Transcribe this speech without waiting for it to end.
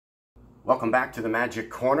Welcome back to the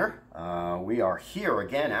Magic Corner. We are here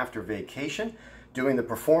again after vacation doing the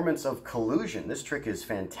performance of Collusion. This trick is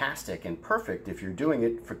fantastic and perfect if you're doing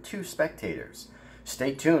it for two spectators.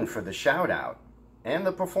 Stay tuned for the shout out and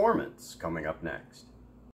the performance coming up next.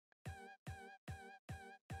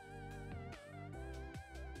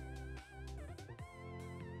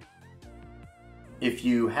 If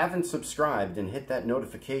you haven't subscribed and hit that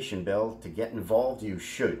notification bell to get involved, you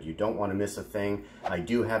should. You don't want to miss a thing. I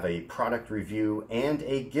do have a product review and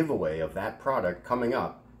a giveaway of that product coming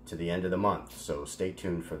up to the end of the month, so stay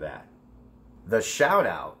tuned for that. The shout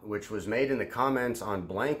out, which was made in the comments on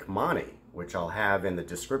blank Monte, which I'll have in the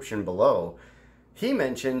description below, he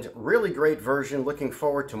mentioned, really great version, looking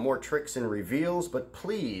forward to more tricks and reveals, but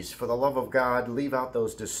please, for the love of God, leave out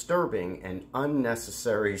those disturbing and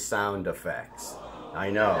unnecessary sound effects. I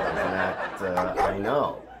know, I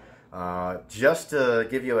know. Just to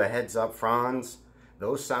give you a heads up, Franz,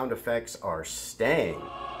 those sound effects are staying.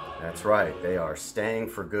 That's right, they are staying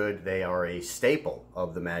for good. They are a staple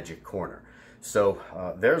of the Magic Corner. So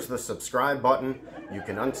there's the subscribe button. You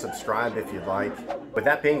can unsubscribe if you'd like. With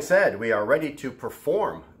that being said, we are ready to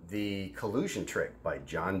perform the Collusion trick by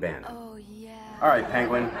John Bannon. Oh, yeah. All right,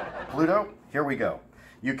 Penguin, Pluto, here we go.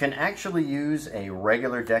 You can actually use a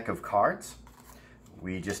regular deck of cards.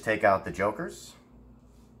 We just take out the jokers.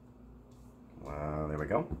 There we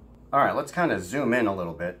go. All right, let's kind of zoom in a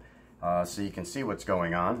little bit so you can see what's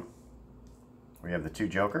going on. We have the two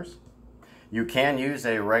jokers. You can use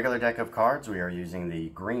a regular deck of cards. We are using the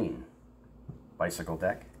green bicycle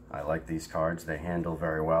deck. I like these cards. They handle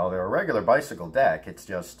very well. They're a regular bicycle deck. It's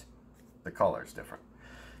just the color's different.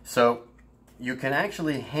 So you can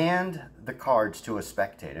actually hand the cards to a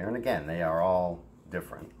spectator. And again, they are all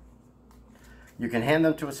different. You can hand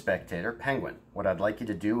them to a spectator. Penguin, what I'd like you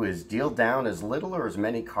to do is deal down as little or as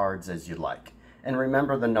many cards as you like. And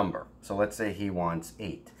remember the number. So let's say he wants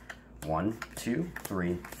 8. 1, 2,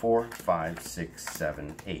 3, 4, 5, 6,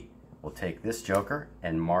 7, 8. We'll take this joker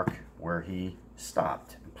and mark where he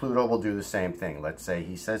stopped. Pluto will do the same thing. Let's say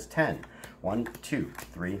he says 10. 1, 2,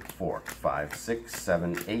 3, 4, 5, 6,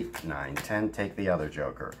 7, 8, 9, 10. Take the other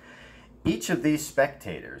joker. Each of these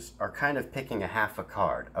spectators are kind of picking a half a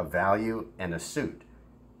card, a value and a suit,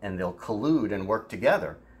 and they'll collude and work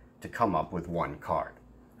together to come up with one card.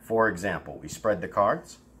 For example, we spread the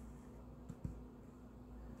cards.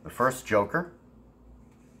 The first joker,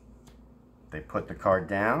 they put the card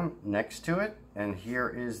down next to it, and here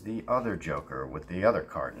is the other joker with the other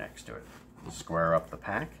card next to it. Square up the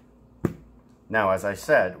pack. Now, as I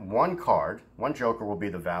said, one card, one joker will be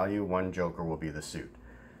the value, one joker will be the suit.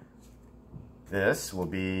 This will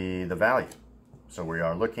be the value. So we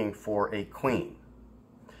are looking for a queen.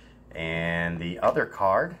 And the other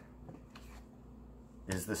card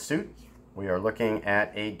is the suit. We are looking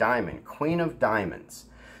at a diamond, queen of diamonds.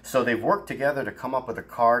 So they've worked together to come up with a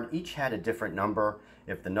card. Each had a different number.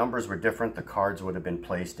 If the numbers were different, the cards would have been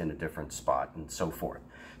placed in a different spot and so forth.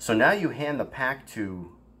 So now you hand the pack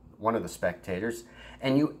to one of the spectators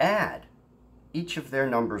and you add each of their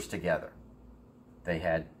numbers together. They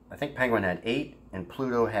had, I think Penguin had 8 and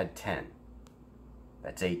Pluto had 10.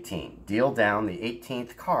 That's 18. Deal down the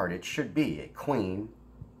 18th card. It should be a queen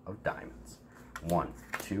of diamonds. 1,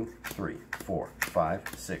 2, 3, 4, 5,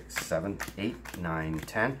 6, 7, 8, 9,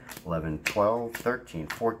 10, 11, 12, 13,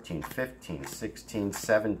 14, 15, 16,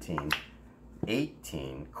 17,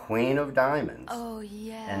 18. Queen of diamonds. Oh,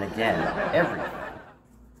 yeah. And again, everything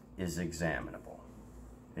is examinable.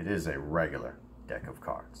 It is a regular deck of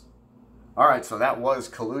cards. All right, so that was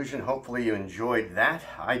Collusion. Hopefully you enjoyed that.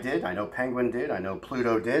 I did. I know Penguin did. I know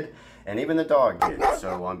Pluto did. And even the dog did.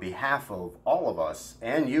 So on behalf of all of us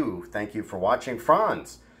and you, thank you for watching.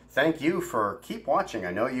 Franz, thank you for keep watching.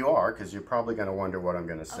 I know you are, because you're probably going to wonder what I'm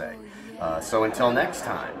going to say. Oh, yeah. So until next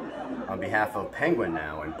time, on behalf of Penguin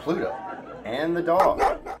now and Pluto and the dog,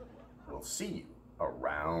 we'll see you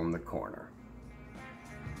around the corner.